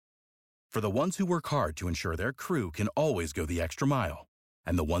For the ones who work hard to ensure their crew can always go the extra mile,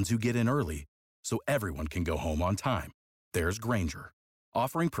 and the ones who get in early so everyone can go home on time, there's Grainger,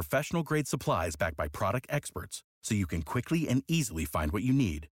 offering professional-grade supplies backed by product experts so you can quickly and easily find what you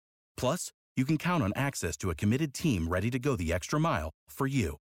need. Plus, you can count on access to a committed team ready to go the extra mile for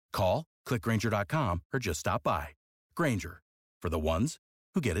you. Call, click Grainger.com, or just stop by. Grainger, for the ones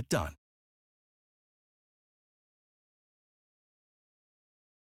who get it done.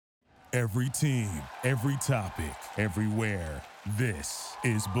 Every team, every topic, everywhere. This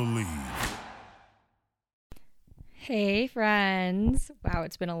is Believe. Hey friends. Wow,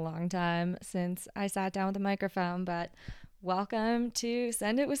 it's been a long time since I sat down with a microphone, but welcome to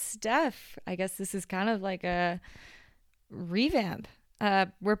Send It with Steph. I guess this is kind of like a revamp.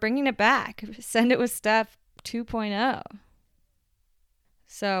 We're bringing it back. Send It with Steph 2.0.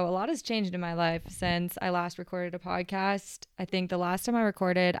 So a lot has changed in my life since I last recorded a podcast. I think the last time I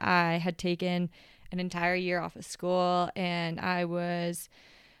recorded, I had taken an entire year off of school and I was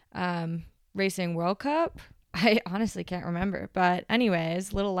racing World Cup. I honestly can't remember. But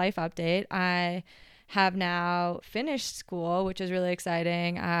anyways, little life update. I have now finished school, which is really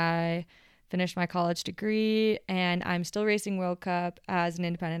exciting. I finished my college degree and I'm still racing World Cup as an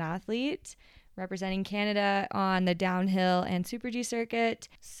independent athlete, representing Canada on the downhill and Super G circuit.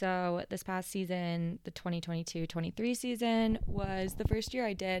 So this past season, the 2022-23 season, was the first year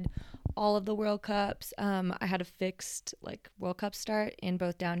I did all of the World Cups. I had a fixed World Cup start in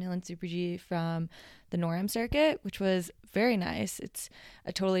both downhill and Super G from the NORAM circuit, which was very nice. It's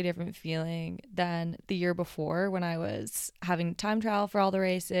a totally different feeling than the year before when I was having time trial for all the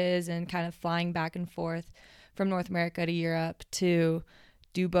races and kind of flying back and forth from North America to Europe to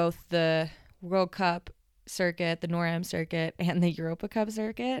do both the World Cup circuit, the NORAM circuit, and the Europa Cup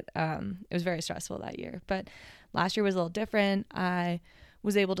circuit. It was very stressful that year, but last year was a little different. I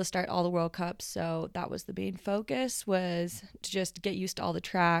was able to start all the World Cups, so that was the main focus, was to just get used to all the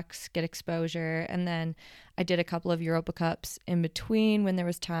tracks, get exposure, and then I did a couple of Europa Cups in between when there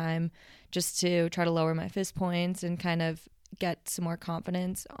was time, just to try to lower my FIS points and kind of get some more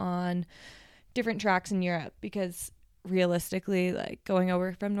confidence on different tracks in Europe, because realistically, going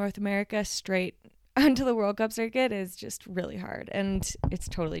over from North America straight onto the World Cup circuit is just really hard, and it's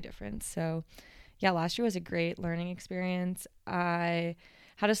totally different. So yeah, last year was a great learning experience. I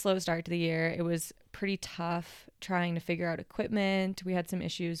had a slow start to the year. It was pretty tough trying to figure out equipment. We had some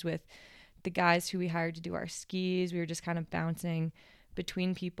issues with the guys who we hired to do our skis. We were just kind of bouncing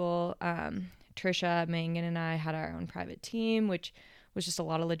between people. Trisha, Mangan, and I had our own private team, which was just a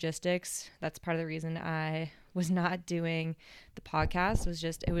lot of logistics. That's part of the reason I was not doing the podcast.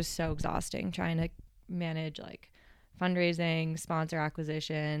 It was so exhausting trying to manage fundraising, sponsor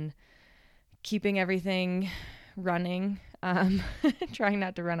acquisition, keeping everything running, trying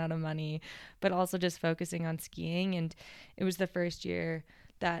not to run out of money, but also just focusing on skiing. And it was the first year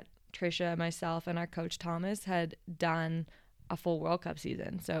that Trisha, myself, and our coach Thomas had done a full World Cup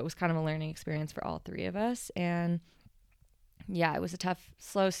season. So it was kind of a learning experience for all three of us. And yeah, it was a tough,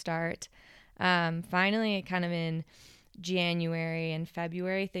 slow start. Finally, kind of in January and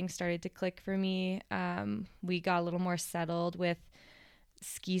February, things started to click for me. We got a little more settled with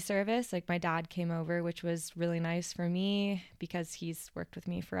ski service. My dad came over, which was really nice for me because he's worked with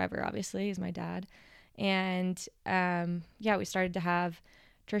me forever. Obviously, he's my dad. And we started to have,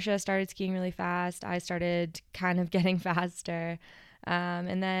 Trisha started skiing really fast. I started kind of getting faster.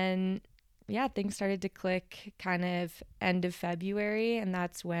 And then things started to click kind of end of February, and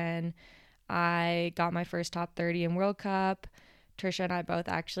that's when I got my first top 30 in World Cup. Trisha and I both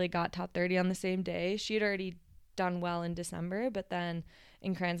actually got top 30 on the same day. She had already done well in December, but then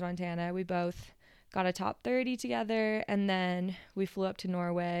in Crans, Montana, we both got a top 30 together, and then we flew up to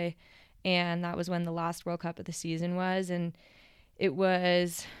Norway, and that was when the last World Cup of the season was, and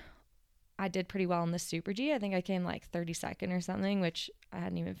I did pretty well in the Super G. I think I came 32nd or something, which I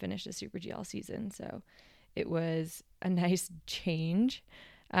hadn't even finished the Super G all season, so it was a nice change.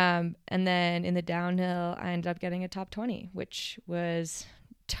 And then in the downhill, I ended up getting a top 20, which was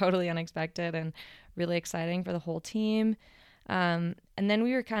totally unexpected and really exciting for the whole team. And then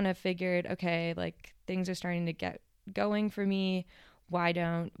we were kind of figured, okay, things are starting to get going for me. Why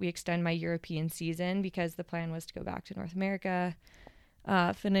don't we extend my European season? Because the plan was to go back to North America,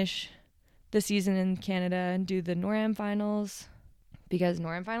 finish the season in Canada and do the NORAM finals, because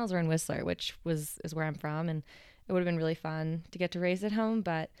NORAM finals are in Whistler, which is where I'm from, and it would have been really fun to get to race at home,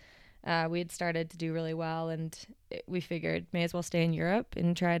 but we had started to do really well, and we figured may as well stay in Europe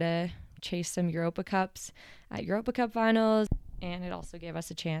and try to chase some Europa Cups at Europa Cup finals. And it also gave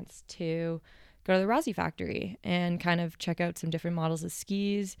us a chance to go to the Rossi factory and kind of check out some different models of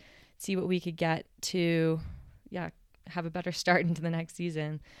skis, see what we could get to, have a better start into the next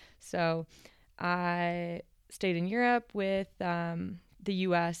season. So I stayed in Europe with the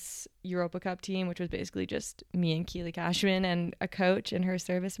U.S. Europa Cup team, which was basically just me and Keely Cashman and a coach and her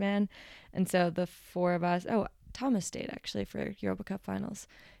serviceman. And so the four of us, Thomas stayed actually for Europa Cup finals.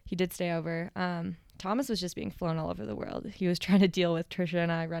 He did stay over. Thomas was just being flown all over the world. He was trying to deal with Trisha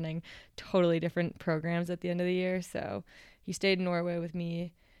and I running totally different programs at the end of the year. So he stayed in Norway with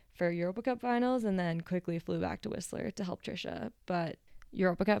me for Europa Cup finals and then quickly flew back to Whistler to help Trisha. But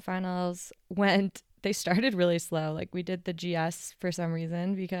Europa Cup finals they started really slow. Like we did the GS for some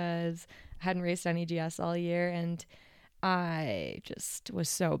reason because I hadn't raced any GS all year and I just was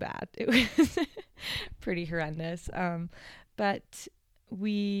so bad. It was pretty horrendous. But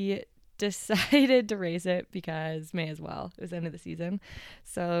we decided to race it because may as well. It was the end of the season.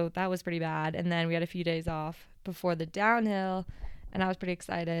 So that was pretty bad. And then we had a few days off before the downhill and I was pretty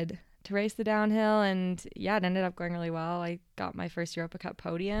excited to race the downhill. And yeah, it ended up going really well. I got my first Europa Cup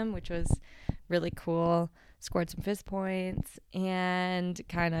podium, which was really cool. Scored some FIS points and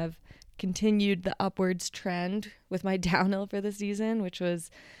kind of continued the upwards trend with my downhill for the season, which was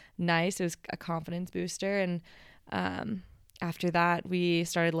nice. It was a confidence booster. And after that, we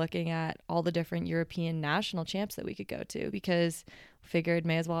started looking at all the different European national champs that we could go to because we figured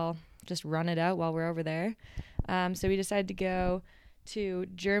may as well just run it out while we're over there. So we decided to go to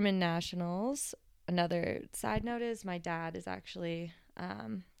German nationals. Another side note is my dad is actually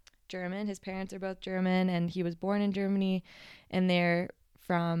German. His parents are both German and he was born in Germany and they're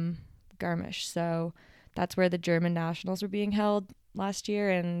from Garmisch. So that's where the German nationals were being held last year.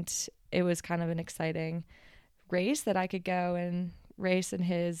 And it was kind of an exciting race that I could go and race in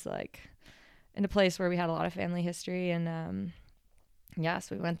in a place where we had a lot of family history. And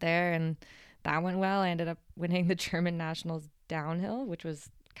so we went there and that went well. I ended up winning the German nationals downhill, which was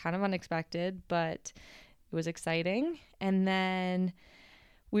kind of unexpected, but it was exciting. And then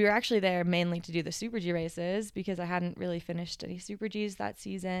we were actually there mainly to do the Super G races because I hadn't really finished any Super Gs that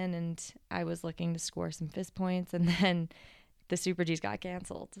season and I was looking to score some FIS points and then the Super Gs got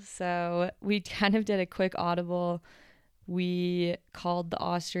canceled. So we kind of did a quick audible. We called the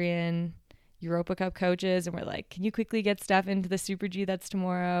Austrian Europa Cup coaches and we're like, can you quickly get Steph into the Super G that's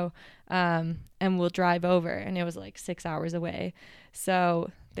tomorrow? And we'll drive over. And it was like 6 hours away.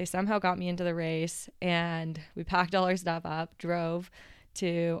 So they somehow got me into the race and we packed all our stuff up, drove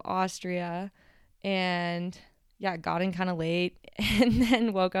to Austria and got in kind of late and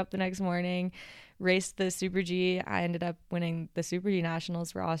then woke up the next morning, raced the Super G. I ended up winning the Super G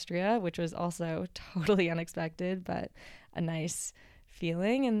Nationals for Austria, which was also totally unexpected, but a nice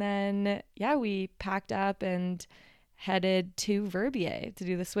feeling. And then, we packed up and headed to Verbier to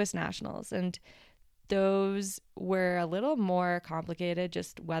do the Swiss Nationals. And those were a little more complicated.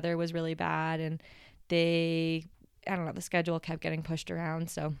 Just weather was really bad and the schedule kept getting pushed around.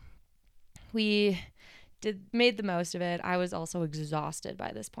 So we made the most of it. I was also exhausted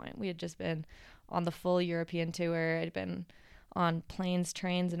by this point. We had just been on the full European tour. I'd been on planes,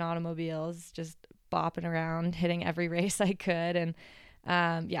 trains, and automobiles, just bopping around, hitting every race I could. And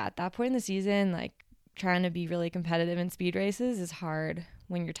at that point in the season, trying to be really competitive in speed races is hard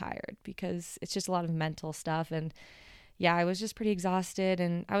when you're tired because it's just a lot of mental stuff. And I was just pretty exhausted.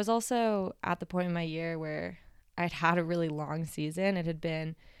 And I was also at the point in my year where I'd had a really long season. It had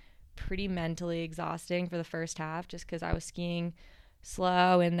been pretty mentally exhausting for the first half just because I was skiing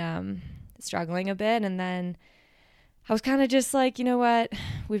slow and struggling a bit. And then I was kind of just like, you know what,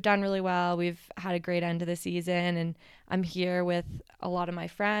 we've done really well. We've had a great end to the season and I'm here with a lot of my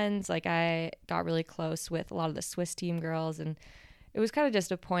friends. I got really close with a lot of the Swiss team girls and it was kind of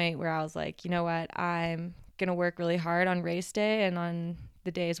just a point where I was like, you know what, I'm going to work really hard on race day and on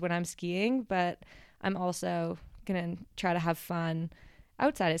the days when I'm skiing, but I'm also going to try to have fun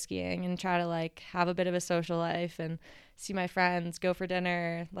outside of skiing and try to have a bit of a social life and see my friends, go for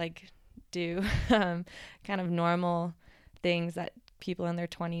dinner, do kind of normal things that people in their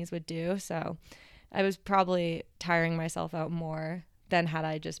 20s would do. So I was probably tiring myself out more than had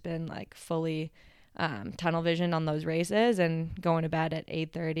I just been fully tunnel vision on those races and going to bed at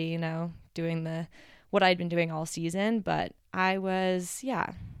 8:30, doing what I'd been doing all season. But I was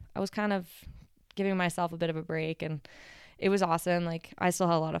kind of giving myself a bit of a break and it was awesome. I still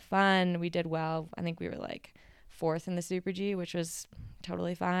had a lot of fun. We did well. I think we were fourth in the Super G, which was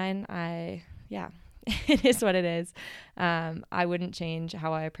totally fine. It is what it is. I wouldn't change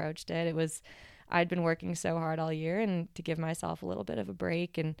how I approached it. I'd been working so hard all year and to give myself a little bit of a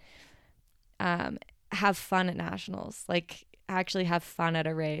break and have fun at nationals, actually have fun at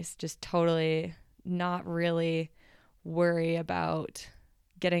a race, just totally not really worry about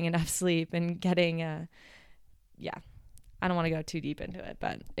getting enough sleep and getting I don't want to go too deep into it,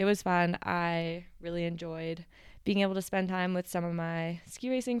 but it was fun. I really enjoyed being able to spend time with some of my ski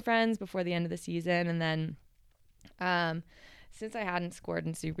racing friends before the end of the season. And then since I hadn't scored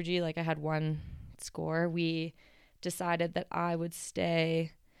in Super G, like I had one score, we decided that I would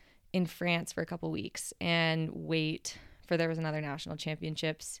stay in France for a couple weeks and wait for there was another national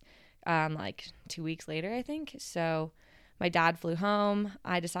championships like 2 weeks later, I think. So my dad flew home.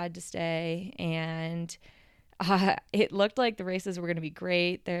 I decided to stay, and it looked like the races were going to be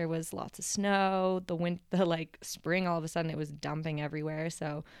great. There was lots of snow. The like spring, all of a sudden it was dumping everywhere.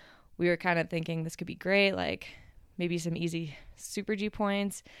 So we were kind of thinking this could be great, like maybe some easy Super G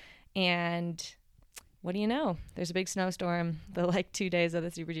points. And what do you know? There's a big snowstorm the like 2 days of the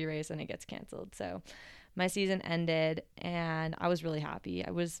Super G race, and it gets canceled. So my season ended, and I was really happy.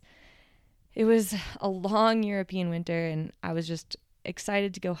 It was a long European winter, and I was just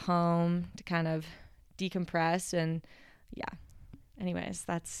excited to go home to kind of decompress. And yeah, anyways,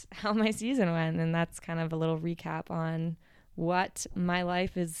 that's how my season went, and that's kind of a little recap on what my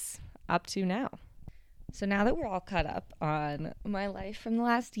life is up to now. So now that we're all caught up on my life from the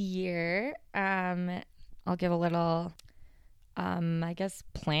last year, I'll give a little I guess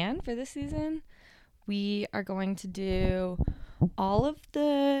plan for this season. We are going to do all of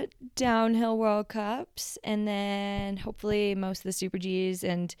the downhill World Cups, and then hopefully most of the Super Gs,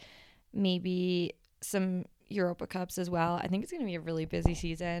 and maybe some Europa Cups as well. I think it's going to be a really busy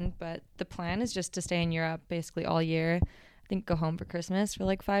season, but the plan is just to stay in Europe basically all year. I think go home for Christmas for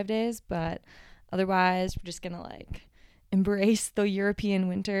like 5 days, but otherwise we're just going to like embrace the European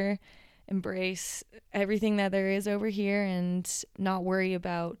winter, embrace everything that there is over here, and not worry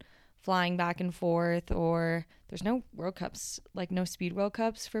about flying back and forth. Or there's no World Cups, like no Speed World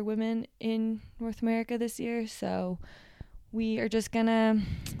Cups for women in North America this year. So we are just gonna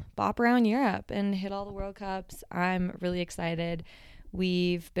bop around Europe and hit all the World Cups. I'm really excited.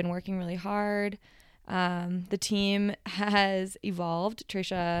 We've been working really hard. The team has evolved.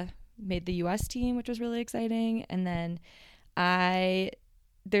 Trisha made the US team, which was really exciting. And then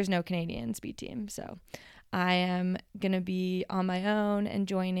there's no Canadian speed team. So I am going to be on my own and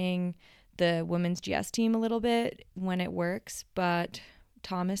joining the women's GS team a little bit when it works. But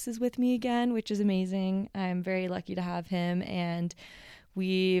Thomas is with me again, which is amazing. I'm very lucky to have him. And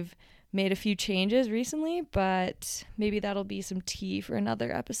we've made a few changes recently, but maybe that'll be some tea for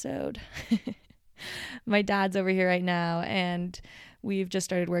another episode. My dad's over here right now, and we've just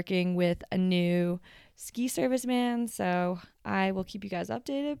started working with a new ski serviceman. So I will keep you guys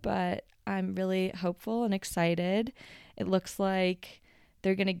updated, but I'm really hopeful and excited. It looks like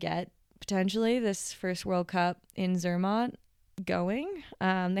they're going to get potentially this first World Cup in Zermatt going.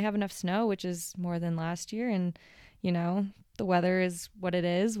 They have enough snow, which is more than last year. And, you know, the weather is what it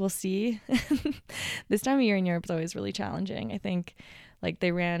is. We'll see. This time of year in Europe is always really challenging. I think like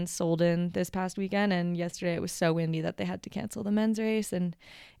they ran Solden this past weekend, and yesterday it was so windy that they had to cancel the men's race. And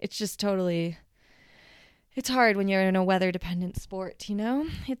it's just totally... it's hard when you're in a weather-dependent sport, you know?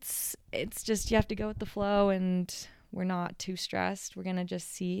 It's just you have to go with the flow, and we're not too stressed. We're going to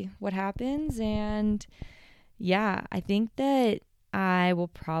just see what happens. And yeah, I think that I will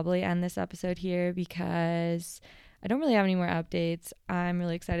probably end this episode here because I don't really have any more updates. I'm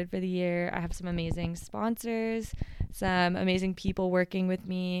really excited for the year. I have some amazing sponsors, some amazing people working with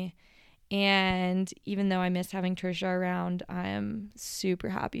me. And even though I miss having Trisha around, I am super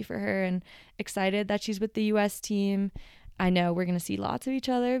happy for her and excited that she's with the US team. I know we're going to see lots of each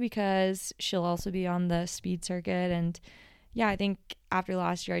other because she'll also be on the speed circuit. And yeah, I think after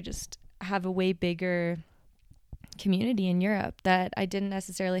last year, I just have a way bigger community in Europe that I didn't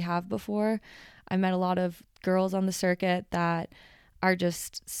necessarily have before. I met a lot of girls on the circuit that are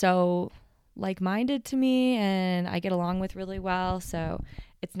just so like-minded to me and I get along with really well. So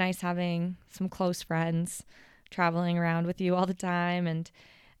it's nice having some close friends traveling around with you all the time. And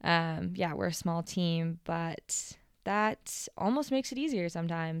yeah, we're a small team, but that almost makes it easier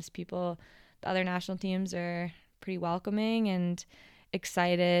sometimes. The other national teams are pretty welcoming and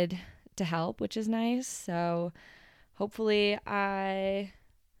excited to help, which is nice. So hopefully I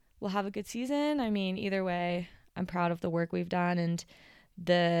will have a good season. I mean, either way, I'm proud of the work we've done and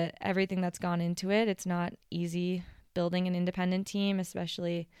everything that's gone into it. It's not easy building an independent team,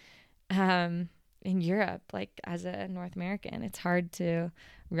 especially in Europe. Like as a North American, it's hard to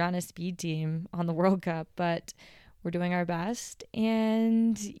run a speed team on the World Cup, but we're doing our best.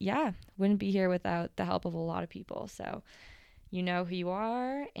 And yeah, wouldn't be here without the help of a lot of people. So you know who you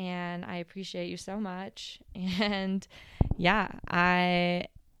are, and I appreciate you so much. And yeah,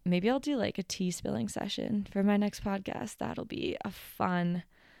 maybe I'll do like a tea spilling session for my next podcast. That'll be a fun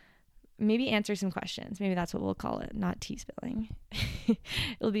maybe answer some questions. Maybe that's what we'll call it, not tea spilling.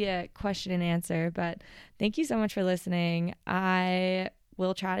 It'll be a question and answer. But thank you so much for listening. I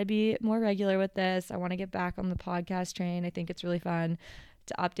will try to be more regular with this. I want to get back on the podcast train. I think it's really fun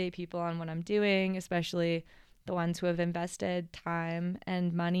to update people on what I'm doing, especially the ones who have invested time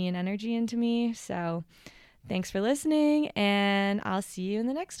and money and energy into me. So thanks for listening, and I'll see you in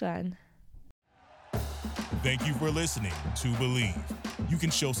the next one. Thank you for listening to Believe. You can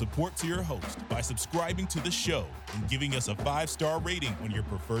show support to your host by subscribing to the show and giving us a 5-star rating on your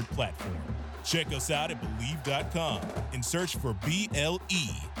preferred platform. Check us out at Believe.com and search for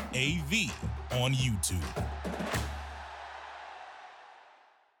BLEAV on YouTube.